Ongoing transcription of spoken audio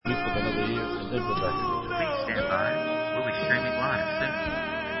for another year, and then go back to the church. Please stand by. We'll be streaming live soon.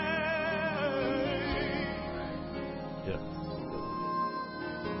 Yeah.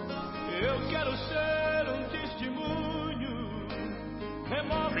 Eu quero ser testemunho.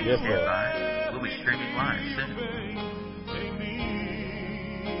 Please stand by. We'll be streaming live soon.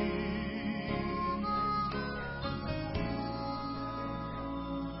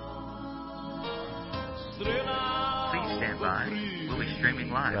 Please stand by. We'll be streaming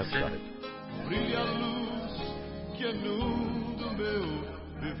live That's soon. right. Brilha a luz que é num do meu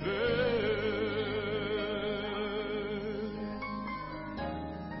viver.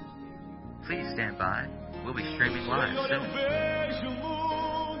 Please stand by. We'll be streaming live Senhor, eu soon. vejo o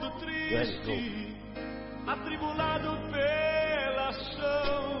mundo triste, atribulado pela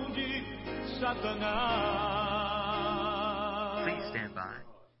ação de Satanás. Please stand by.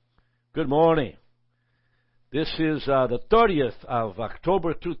 Good morning. This is the 30th of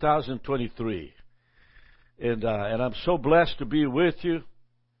October 2023. And I'm so blessed to be with you.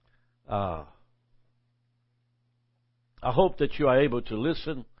 I hope that you are able to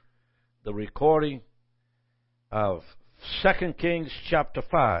listen the recording of 2 Kings chapter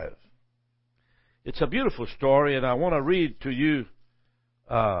 5. It's a beautiful story, and I want to read to you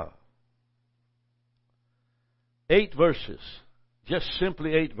 8 verses. Just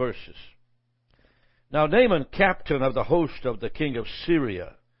simply 8 verses. Now Naaman, captain of the host of the king of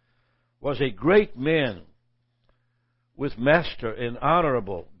Syria, was a great man with master and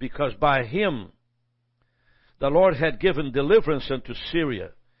honorable, because by him the Lord had given deliverance unto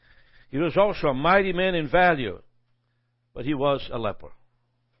Syria. He was also a mighty man in value, but he was a leper.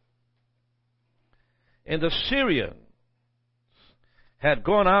 And the Syrians had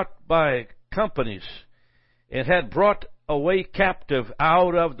gone out by companies and had brought away captive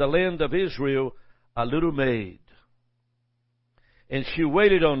out of the land of Israel a little maid. And she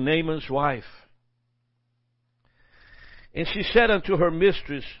waited on Naaman's wife. And she said unto her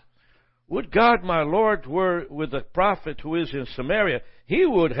mistress, Would God my Lord were with the prophet who is in Samaria, he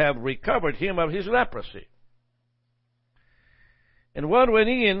would have recovered him of his leprosy. And one went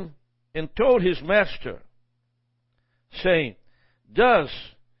in and told his master, saying, Thus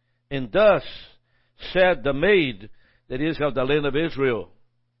and thus said the maid that is of the land of Israel.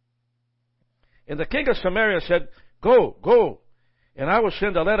 And the king of Samaria said, Go, and I will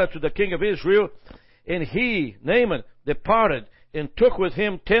send a letter to the king of Israel. And he, Naaman, departed, and took with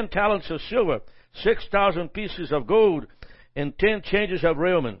him 10 talents of silver, 6,000 pieces of gold, and 10 changes of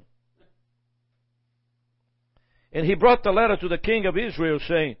raiment. And he brought the letter to the king of Israel,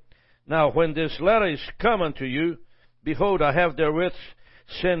 saying, Now when this letter is come unto you, behold, I have therewith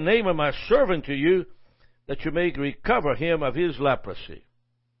sent Naaman my servant to you, that you may recover him of his leprosy.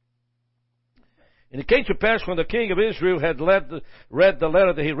 And it came to pass, when the king of Israel had read the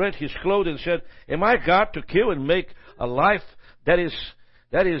letter, that he rent his clothes and said, Am I God to kill and make a life? That is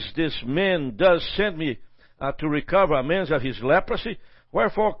this man does send me to recover a man of his leprosy.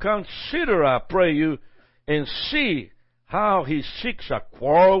 Wherefore consider, I pray you, and see how he seeks a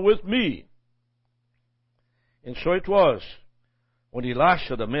quarrel with me. And so it was, when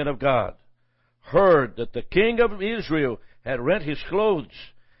Elisha, the man of God, heard that the king of Israel had rent his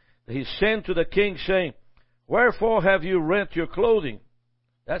clothes, he sent to the king, saying, Wherefore have you rent your clothing?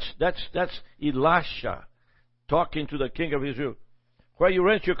 That's Elisha talking to the king of Israel. Where you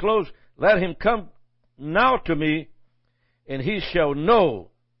rent your clothes, let him come now to me, and he shall know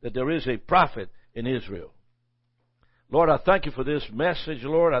that there is a prophet in Israel. Lord, I thank you for this message,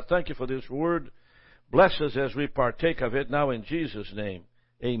 Lord. I thank you for this word. Bless us as we partake of it now in Jesus' name.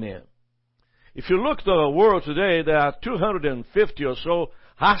 Amen. If you look at the world today, there are 250 or so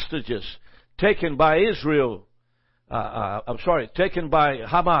hostages taken by taken by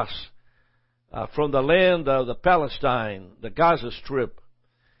Hamas from the land of the Palestine, the Gaza Strip.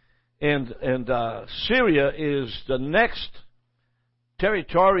 And Syria is the next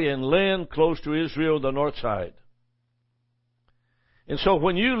territory and land close to Israel, the north side. And so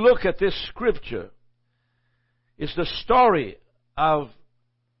when you look at this scripture, it's the story of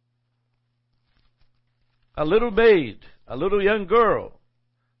a little maid, a little young girl,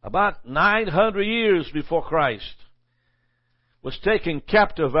 about 900 years before Christ, was taken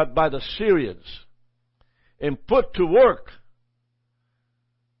captive by the Syrians and put to work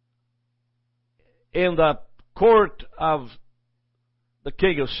in the court of the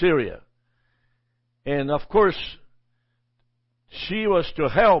king of Syria. And of course, she was to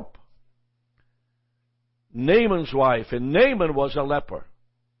help Naaman's wife, and Naaman was a leper.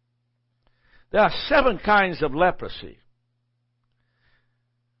 There are 7 kinds of leprosy.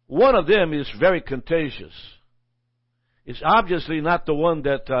 One of them is very contagious. It's obviously not the one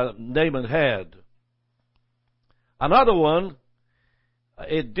that Naaman had. Another one,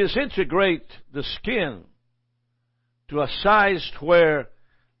 it disintegrates the skin to a size where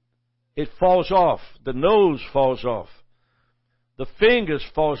it falls off. The nose falls off. The fingers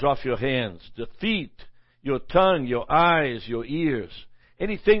falls off your hands. The feet, your tongue, your eyes, your ears.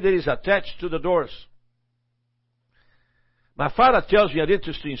 Anything that is attached to the doors. My father tells me an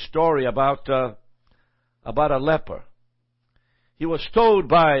interesting story about a leper. He was told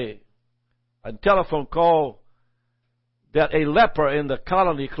by a telephone call that a leper in the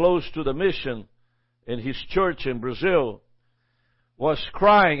colony close to the mission in his church in Brazil was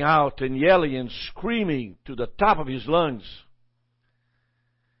crying out and yelling and screaming to the top of his lungs.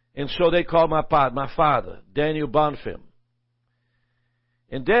 And so they called my father, Daniel Bonfim.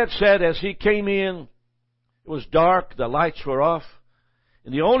 And Dad said as he came in, it was dark, the lights were off,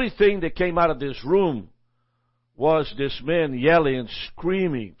 and the only thing that came out of this room was this man yelling and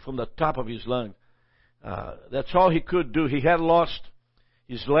screaming from the top of his lungs. That's all he could do. He had lost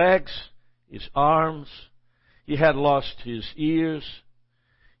his legs, his arms. He had lost his ears.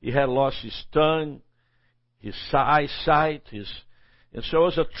 He had lost his tongue, his eyesight. And so it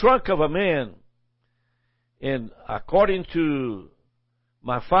was a trunk of a man. And according to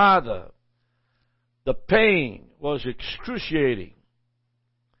my father, the pain was excruciating.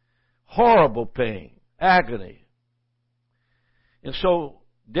 Horrible pain. Agony. And so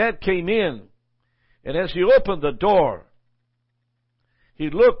Dad came in. And as he opened the door,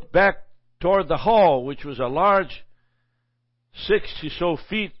 he looked back toward the hall, which was a large 60 so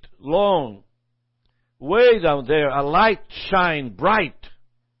feet long. Way down there, a light shined bright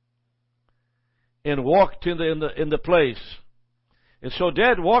and walked in the place. And so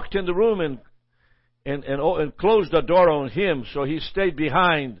Dad walked in the room and closed the door on him, so he stayed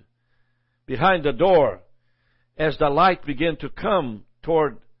behind the door as the light began to come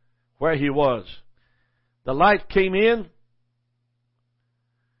toward where he was. The light came in,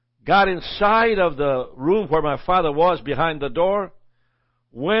 got inside of the room where my father was behind the door,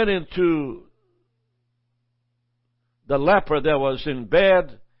 went into the leper that was in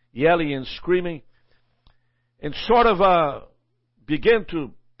bed, yelling and screaming, and sort of began to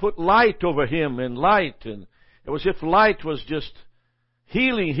put light over him and it was as if light was just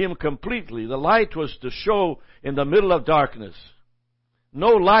healing him completely. The light was to show in the middle of darkness. No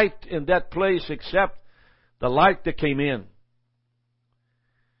light in that place except the light that came in.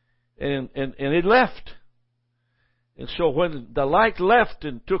 And it left. And so when the light left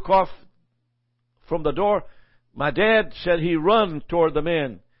and took off from the door, my dad said he ran toward the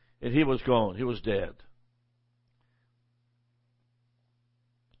man, and he was gone. He was dead.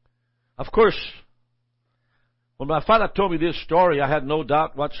 Of course, when my father told me this story, I had no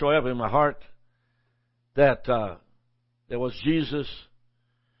doubt whatsoever in my heart that there was Jesus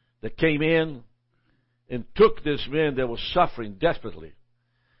that came in and took this man that was suffering desperately.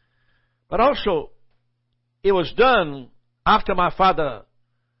 But also, it was done after my father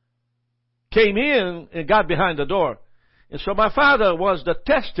came in and got behind the door. And so my father was the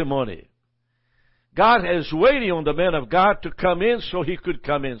testimony. God is waiting on the man of God to come in so he could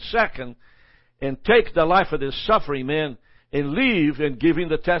come in second and take the life of this suffering man and leave and give him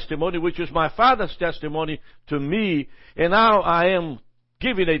the testimony, which was my father's testimony to me. And now I am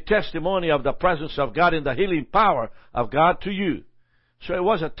giving a testimony of the presence of God and the healing power of God to you. So it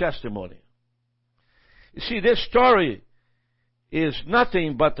was a testimony. You see, this story is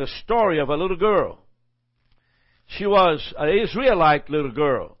nothing but the story of a little girl. She was an Israelite little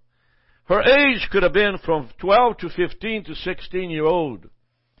girl. Her age could have been from 12 to 15 to 16-year-old.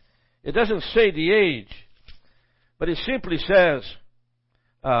 It doesn't say the age, but it simply says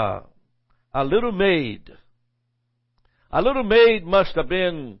a little maid. A little maid must have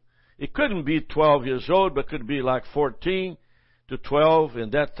been, it couldn't be 12 years old, but could be like 14 to 12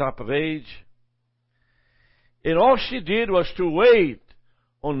 in that type of age. And all she did was to wait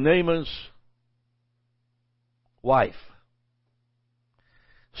on Naaman's wife.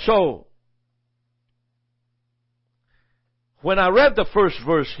 So, when I read the first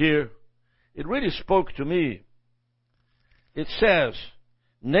verse here, it really spoke to me. It says,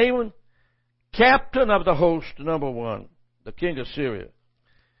 Naaman, captain of the host, number one, the king of Syria.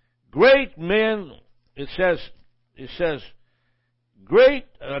 Great men, it says, a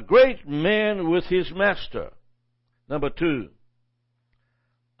great man with his master. Number two,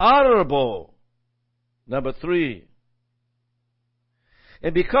 honorable. Number three,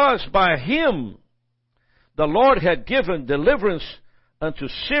 and because by him the Lord had given deliverance unto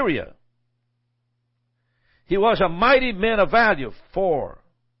Syria, he was a mighty man of value. 4,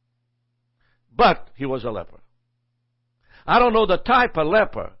 but he was a leper. I don't know the type of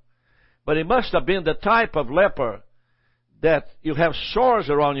leper, but it must have been the type of leper that you have sores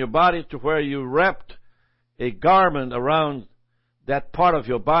around your body to where you wrapped a garment around that part of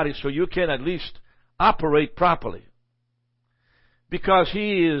your body so you can at least operate properly. Because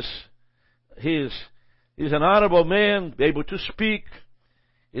he is an honorable man, able to speak.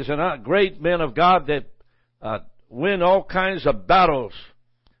 He's a great man of God that win all kinds of battles,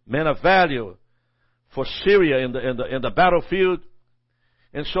 men of value for Syria in the battlefield.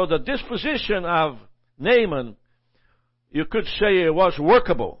 And so the disposition of Naaman, you could say it was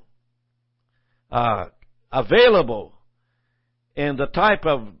workable, available, and the type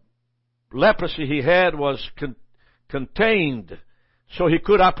of leprosy he had was contained, so he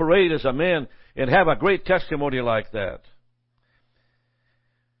could operate as a man and have a great testimony like that.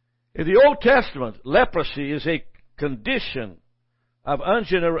 In the Old Testament, leprosy is a condition of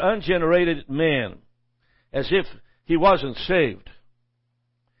ungenerated man, as if he wasn't saved.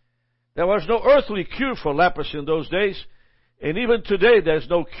 There was no earthly cure for leprosy in those days, and even today there's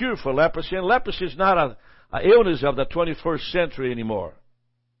no cure for leprosy, and leprosy is not an illness of the 21st century anymore.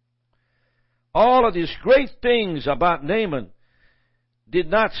 All of these great things about Naaman did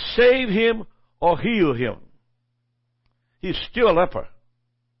not save him or heal him. He's still a leper.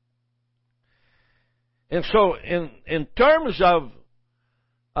 And so in terms of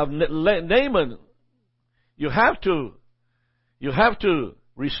Naaman, you have to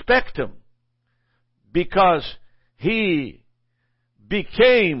respect him, because he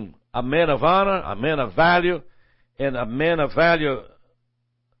became a man of honor, a man of value, and a man of value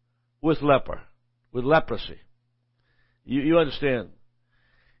with leprosy. You understand?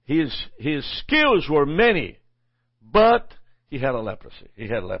 His skills were many, but he had leprosy.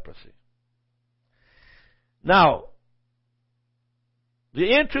 Now,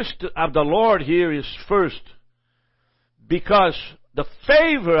 the interest of the Lord here is first because the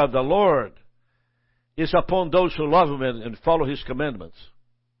favor of the Lord is upon those who love Him and follow His commandments.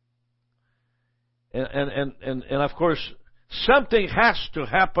 And of course, something has to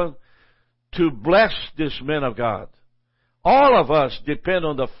happen to bless this man of God. All of us depend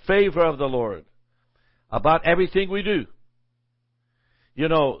on the favor of the Lord about everything we do. You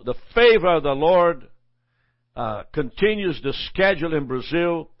know, the favor of the Lord continues the schedule in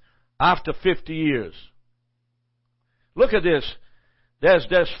Brazil after 50 years. Look at this.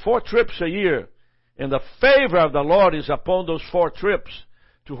 There's 4 trips a year, and the favor of the Lord is upon those 4 trips,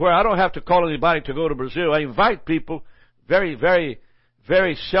 to where I don't have to call anybody to go to Brazil. I invite people, very, very,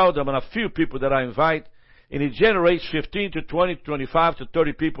 very seldom, and a few people that I invite, and it generates 15 to 20, 25 to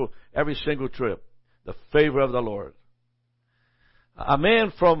 30 people every single trip. The favor of the Lord. A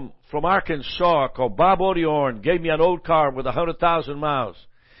man from Arkansas called Bob Odiorn gave me an old car with 100,000 miles.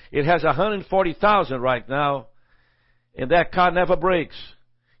 It has 140,000 right now, and that car never breaks.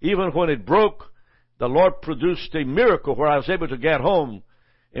 Even when it broke, the Lord produced a miracle where I was able to get home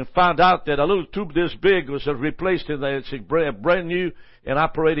and found out that a little tube this big was replaced, and it's brand new and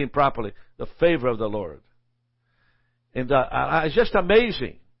operating properly. The favor of the Lord. And it's just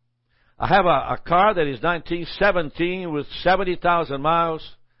amazing. I have a car that is 1917 with 70,000 miles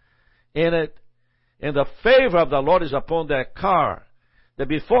in it, and the favor of the Lord is upon that car, that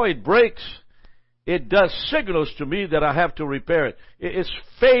before it breaks, it does signals to me that I have to repair it. It's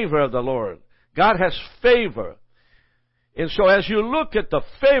favor of the Lord. God has favor. And so as you look at the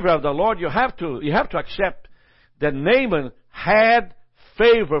favor of the Lord, you have to accept that Naaman had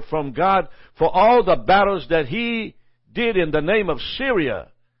favor from God for all the battles that he did in the name of Syria.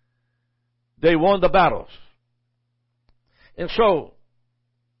 They won the battles. And so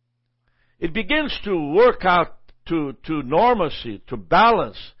it begins to work out to normalcy, to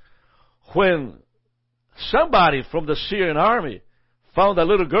balance, when somebody from the Syrian army found a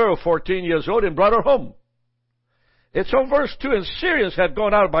little girl, 14 years old, and brought her home. It's on verse 2, and Syrians had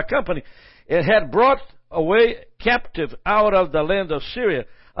gone out by company and had brought away captive out of the land of Syria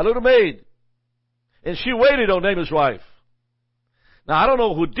a little maid, and she waited on Naaman's wife. Now, I don't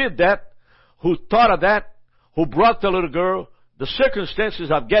know who did that, who thought of that, who brought the little girl, the circumstances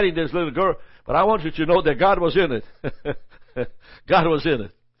of getting this little girl, but I want you to know that God was in it. God was in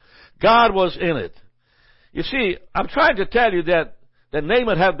it. God was in it. You see, I'm trying to tell you that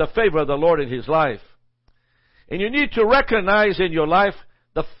Naaman had the favor of the Lord in his life. And you need to recognize in your life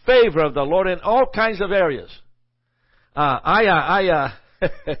the favor of the Lord in all kinds of areas. If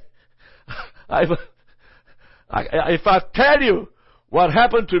I tell you what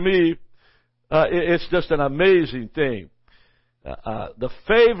happened to me, it's just an amazing thing. The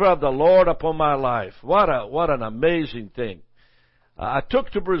favor of the Lord upon my life. What an amazing thing. I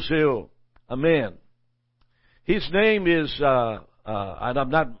took to Brazil a man. His name is, and I'm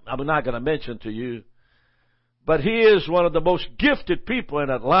not going to mention to you, but he is one of the most gifted people in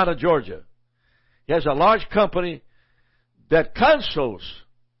Atlanta, Georgia. He has a large company that counsels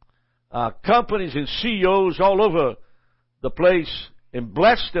companies and CEOs all over the place and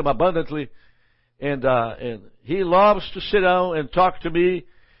bless them abundantly. And he loves to sit down and talk to me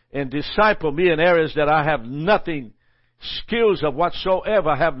and disciple me in areas that I have nothing, skills of whatsoever.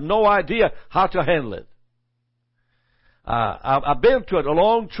 I have no idea how to handle it. I've been to a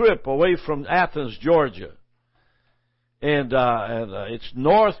long trip away from Athens, Georgia. And it's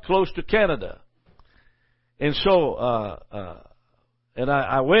north, close to Canada. And so,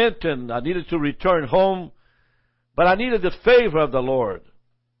 I went and I needed to return home, but I needed the favor of the Lord.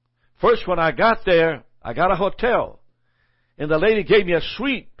 First, when I got there, I got a hotel. And the lady gave me a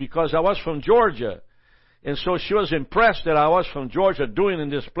suite because I was from Georgia. And so she was impressed that I was from Georgia, doing in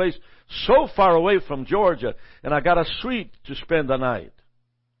this place so far away from Georgia. And I got a suite to spend the night.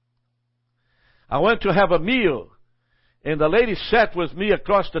 I went to have a meal. And the lady sat with me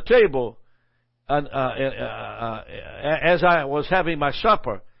across the table as I was having my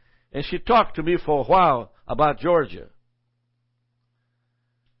supper. And she talked to me for a while about Georgia.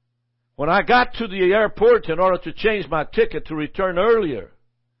 When I got to the airport in order to change my ticket to return earlier,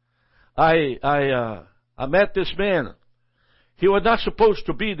 I met this man. He was not supposed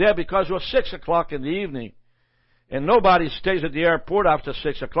to be there because it was 6 o'clock in the evening. And nobody stays at the airport after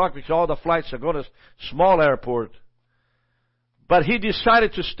 6 o'clock because all the flights are going to small airport. But he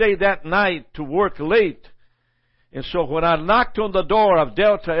decided to stay that night to work late. And so when I knocked on the door of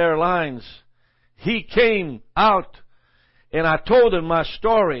Delta Airlines, he came out and I told him my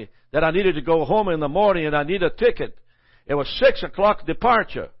story that I needed to go home in the morning and I need a ticket. It was 6 o'clock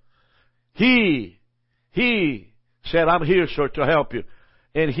departure. He said, I'm here, sir, to help you.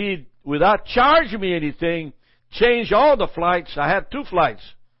 And he, without charging me anything, changed all the flights. I had 2 flights.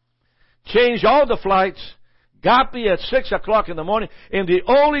 Changed all the flights. Got me at 6 o'clock in the morning, and the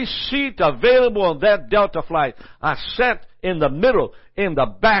only seat available on that Delta flight, I sat in the middle, in the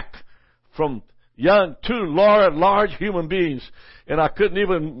back, from two large human beings, and I couldn't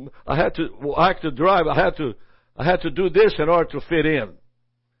even. I had to drive. I had to do this in order to fit in.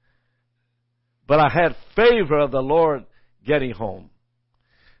 But I had favor of the Lord getting home.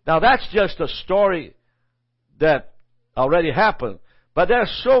 Now that's just a story that already happened, but there are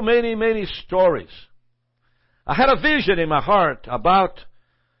so many stories. I had a vision in my heart about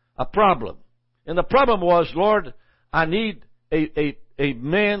a problem. And the problem was, Lord, I need a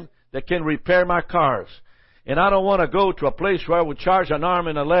man that can repair my cars. And I don't want to go to a place where I would charge an arm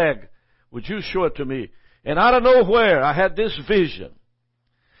and a leg. Would you show it to me? And out of nowhere, I had this vision.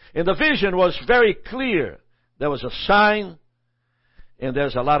 And the vision was very clear. There was a sign, and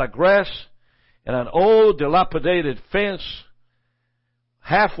there's a lot of grass, and an old dilapidated fence,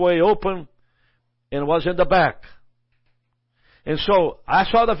 halfway open, and was in the back. And so I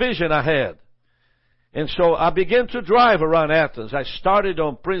saw the vision I had. And so I began to drive around Athens. I started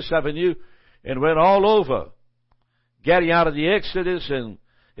on Prince Avenue and went all over, getting out of the Exodus, and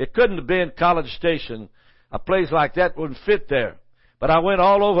it couldn't have been College Station. A place like that wouldn't fit there. But I went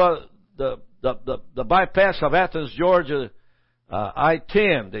all over the bypass of Athens, Georgia,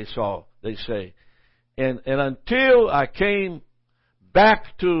 I-10, they say. And until I came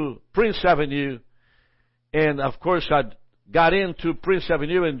back to Prince Avenue, and of course I got into Prince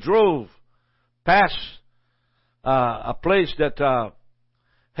Avenue and drove past a place that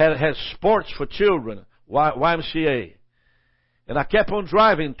had sports for children, YMCA. And I kept on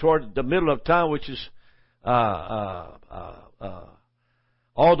driving toward the middle of town, which is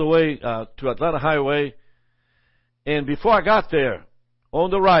all the way to Atlanta Highway. And before I got there, on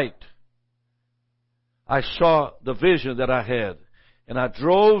the right, I saw the vision that I had. And I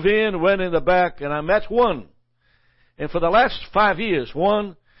drove in, went in the back, and I met one. And for the last 5 years,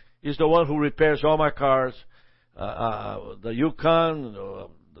 one is the one who repairs all my cars. The Yukon,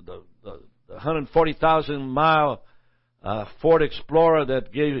 the 140,000-mile Ford Explorer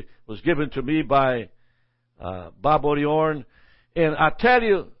that was given to me by Bob O'Diorn. And I tell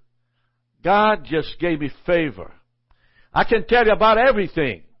you, God just gave me favor. I can tell you about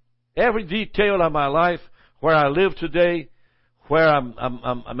everything, every detail of my life, where I live today, where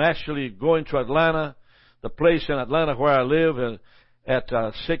I'm actually going to Atlanta, the place in Atlanta where I live, and at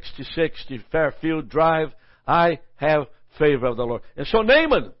 6060 Fairfield Drive. I have favor of the Lord. And so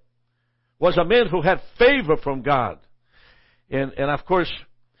Naaman was a man who had favor from God. And of course,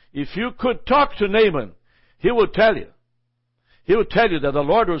 if you could talk to Naaman, he would tell you. He would tell you that the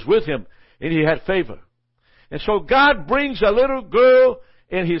Lord was with him and he had favor. And so God brings a little girl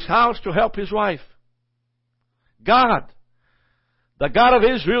in his house to help his wife. God, the God of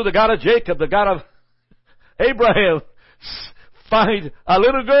Israel, the God of Jacob, the God of Abraham, find a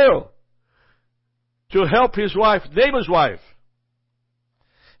little girl to help his wife, Naaman's wife.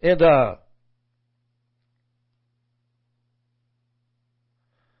 And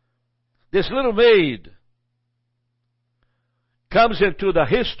this little maid comes into the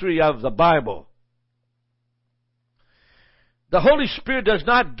history of the Bible. The Holy Spirit does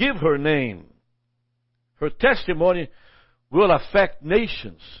not give her name. Her testimony will affect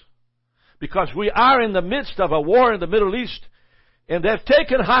nations. Because we are in the midst of a war in the Middle East, and they've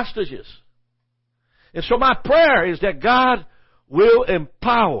taken hostages. And so my prayer is that God will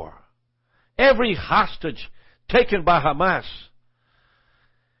empower every hostage taken by Hamas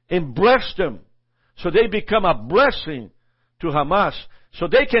and bless them so they become a blessing to Hamas, so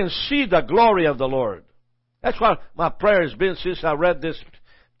they can see the glory of the Lord. That's what my prayer has been since I read this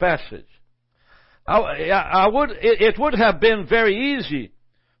passage. It would have been very easy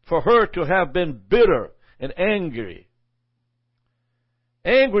for her to have been bitter and angry.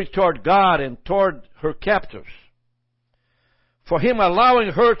 Angry toward God and toward her captors. For Him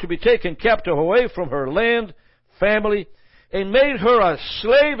allowing her to be taken captive away from her land, family, and made her a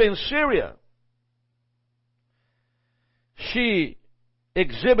slave in Syria. She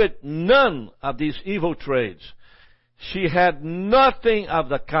exhibited none of these evil traits. She had nothing of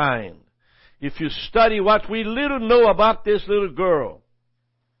the kind. If you study what we little know about this little girl,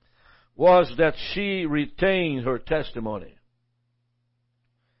 was that she retained her testimony.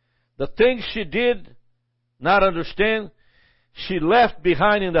 The things she did not understand, she left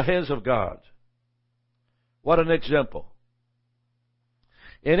behind in the hands of God. What an example.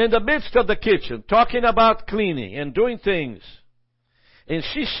 And in the midst of the kitchen, talking about cleaning and doing things, and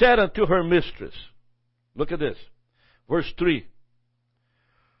she said unto her mistress, look at this, verse 3,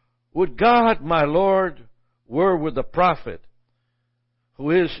 would God, my Lord, were with the prophet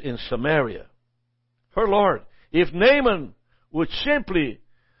who is in Samaria. Her Lord, if Naaman would simply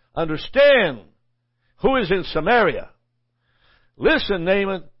understand who is in Samaria. Listen,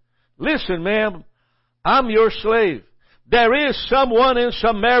 Naaman, listen, ma'am, I'm your slave. There is someone in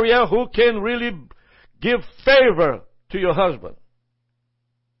Samaria who can really give favor to your husband.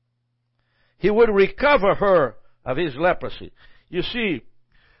 He would recover her of his leprosy. You see,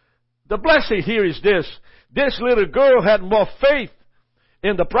 the blessing here is this. This little girl had more faith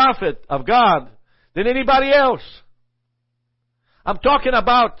in the prophet of God than anybody else. I'm talking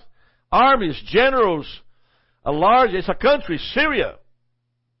about armies, generals, it's a country, Syria.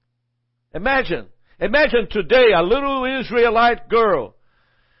 Imagine today a little Israelite girl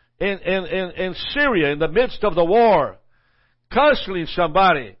in Syria in the midst of the war, counseling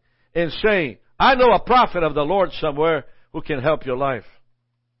somebody and saying, I know a prophet of the Lord somewhere who can help your life.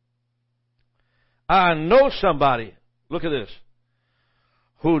 I know somebody, look at this,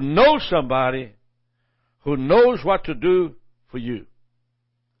 who knows somebody who knows what to do for you.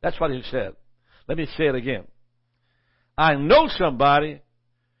 That's what he said. Let me say it again. I know somebody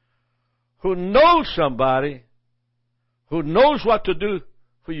who knows somebody who knows what to do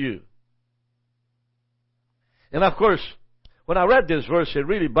for you. And of course, when I read this verse, it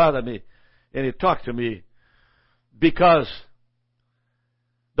really bothered me and it talked to me because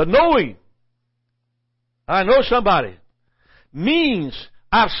the knowing, I know somebody, means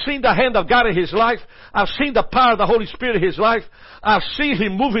I've seen the hand of God in his life. I've seen the power of the Holy Spirit in his life. I've seen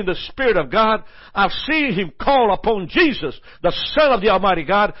him move in the Spirit of God. I've seen him call upon Jesus, the Son of the Almighty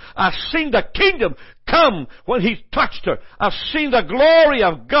God. I've seen the kingdom come when he touched her. I've seen the glory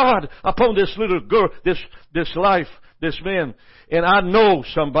of God upon this little girl, this life, this man. And I know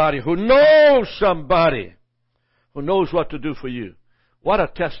somebody who knows what to do for you. What a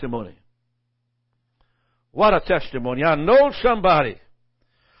testimony. What a testimony. I know somebody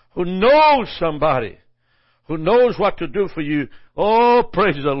who knows what to do for you. Oh,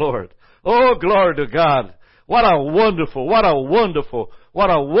 praise the Lord. Oh, glory to God. What a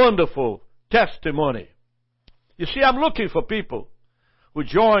wonderful testimony. You see, I'm looking for people who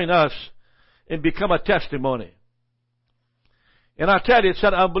join us and become a testimony. And I tell you, it's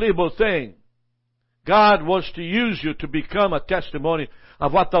an unbelievable thing. God wants to use you to become a testimony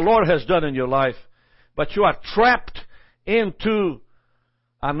of what the Lord has done in your life. But you are trapped into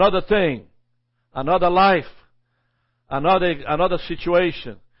another thing, another life, another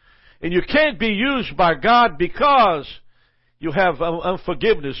situation. And you can't be used by God because you have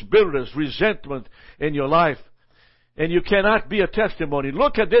unforgiveness, bitterness, resentment in your life. And you cannot be a testimony.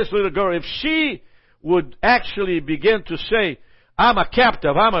 Look at this little girl. If she would actually begin to say, I'm a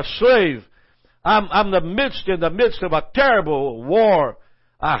captive, I'm a slave, I'm in the midst of a terrible war.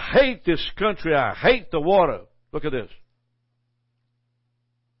 I hate this country, I hate the water. Look at this.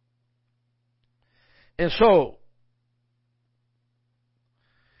 And so,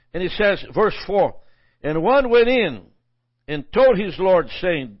 and it says, verse 4, and one went in and told his Lord,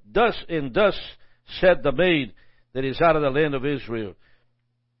 saying, thus and thus said the maid that is out of the land of Israel.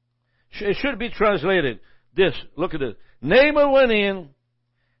 It should be translated this. Look at this. Naaman went in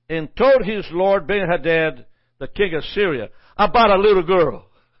and told his Lord Ben-Hadad, the king of Syria, about a little girl.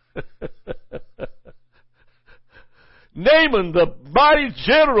 Naaman, the mighty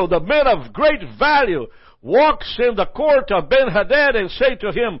general, the man of great value, walks in the court of Ben-Hadad and say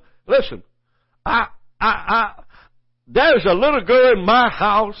to him, listen, there's a little girl in my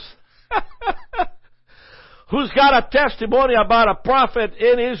house who's got a testimony about a prophet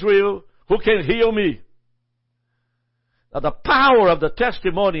in Israel who can heal me. Now, the power of the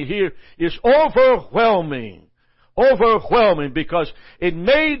testimony here is overwhelming. Overwhelming, because it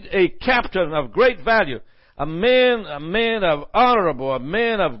made a captain of great value, a man of honorable, a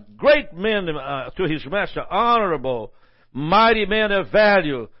man of great men to his master, honorable, mighty man of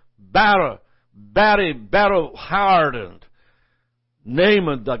value, battle hardened.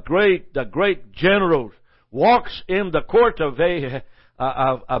 Naaman, the great general, walks in the court of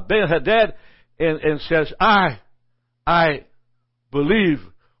Ben-Hadad and says, I believe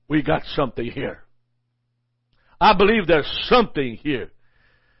we got something here. I believe there's something here.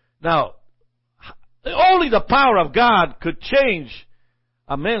 Now, only the power of God could change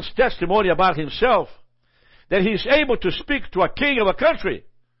a man's testimony about himself, that he's able to speak to a king of a country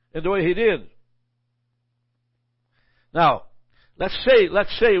in the way he did. Now, let's say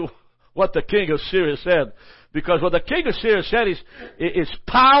what the king of Syria said, because what the king of Syria said is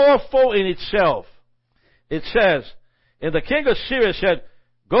powerful in itself. It says, and the king of Syria said,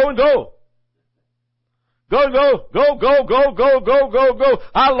 go and go. Go.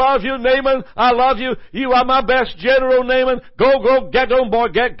 I love you, Naaman. I love you. You are my best general, Naaman. Go. Get on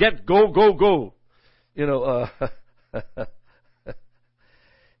board. Go. You know,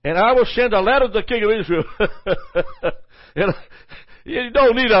 and I will send a letter to the king of Israel. You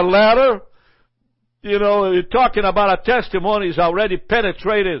don't need a letter. You know, you're talking about a testimony has already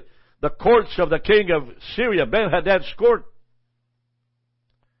penetrated the courts of the king of Syria, Ben-Hadad's court.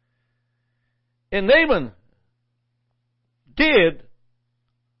 And Naaman did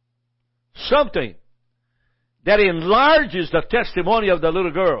something that enlarges the testimony of the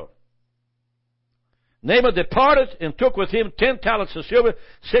little girl. Naaman departed and took with him 10 talents of silver,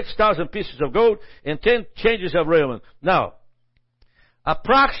 6,000 pieces of gold, and 10 changes of raiment. Now,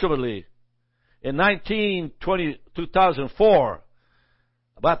 approximately in 2004,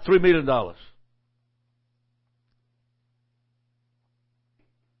 about $3 million.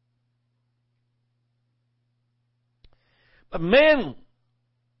 But men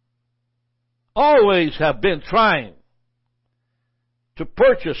always have been trying to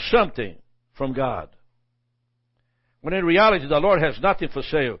purchase something from God, when in reality the Lord has nothing for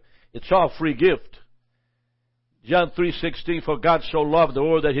sale. It's all free gift. John 3:16, for God so loved the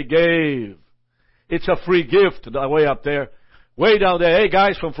world that He gave. It's a free gift way up there. Way down there. Hey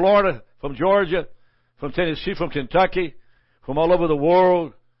guys from Florida, from Georgia, from Tennessee, from Kentucky, from all over the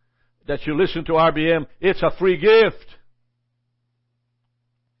world that you listen to RBM, it's a free gift.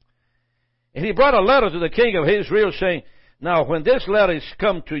 And he brought a letter to the king of Israel saying, now when this letter is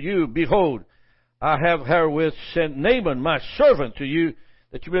come to you, behold, I have herewith sent Naaman my servant to you,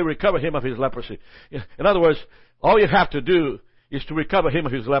 that you may recover him of his leprosy. In other words, all you have to do is to recover him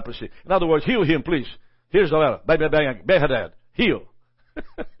of his leprosy. In other words, heal him, please. Here's the letter. Bang, bang, bang, Ben-Hadad. Heal.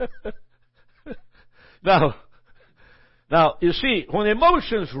 Now, you see, when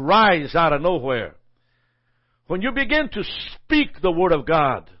emotions rise out of nowhere, when you begin to speak the Word of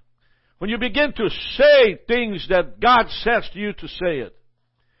God, when you begin to say things that God says to you to say it,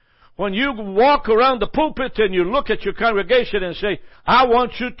 when you walk around the pulpit and you look at your congregation and say, I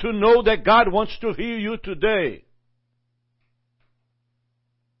want you to know that God wants to heal you today.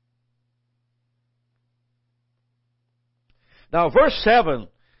 Now, verse 7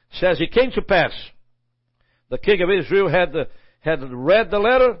 says, it came to pass, the king of Israel had read the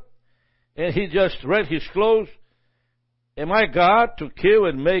letter, and he just rent his clothes. Am I God to kill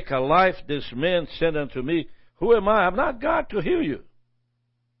and make alive this man sent unto me? Who am I? I'm not God to heal you.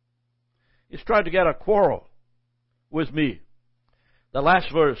 He's trying to get a quarrel with me. The last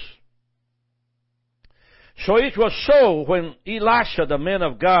verse. So it was so when Elisha, the man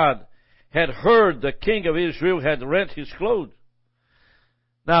of God, had heard the king of Israel had rent his clothes.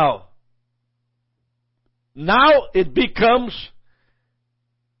 Now it becomes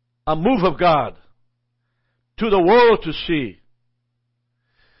a move of God to the world to see.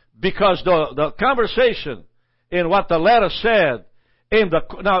 Because the conversation in what the letter said.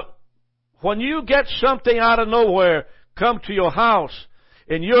 Now, when you get something out of nowhere come to your house,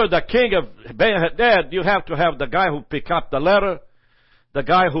 and you're the king of Ben-Hadad, you have to have the guy who picked up the letter, the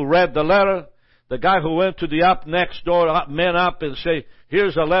guy who read the letter, the guy who went to the up next door, men up and say,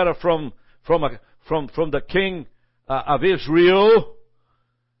 here's a letter from the king of Israel.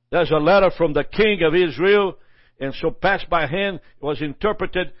 There's a letter from the king of Israel. And so passed by hand, was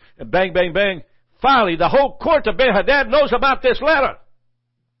interpreted, and bang, bang, bang. Finally, the whole court of Ben-Hadad knows about this letter.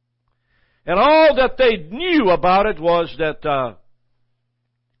 And all that they knew about it was that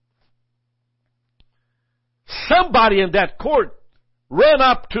somebody in that court ran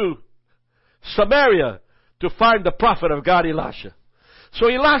up to Samaria to find the prophet of God, Elisha. So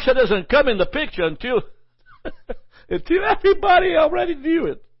Elisha doesn't come in the picture until everybody already knew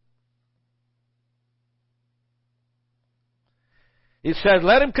it. He said,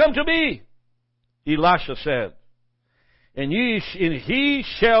 let him come to me, Elisha said. And he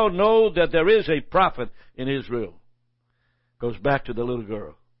shall know that there is a prophet in Israel. Goes back to the little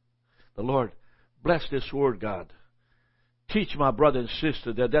girl. The Lord, bless this word, God. Teach my brother and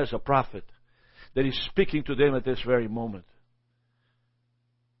sister that there's a prophet, that is speaking to them at this very moment.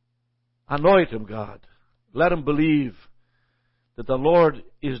 Anoint him, God. Let him believe that the Lord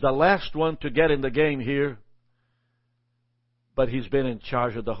is the last one to get in the game here, but He's been in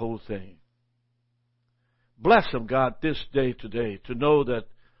charge of the whole thing. Bless him, God, this day today, to know that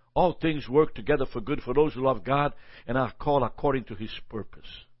all things work together for good for those who love God and are called according to His purpose.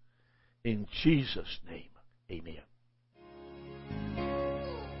 In Jesus' name, amen.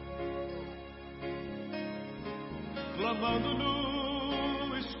 Clamando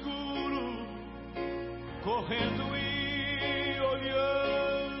no escuro, correndo e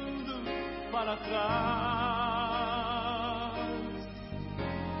olhando para trás.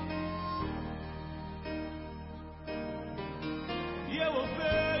 E eu o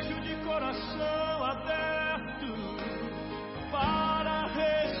vejo de coração aberto para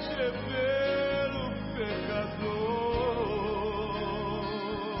receber o pecador.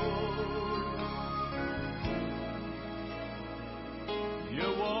 E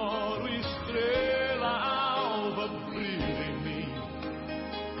eu oro, estrela alva, brilha em mim,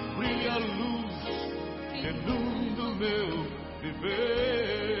 brilha a luz que inunda o meu viver.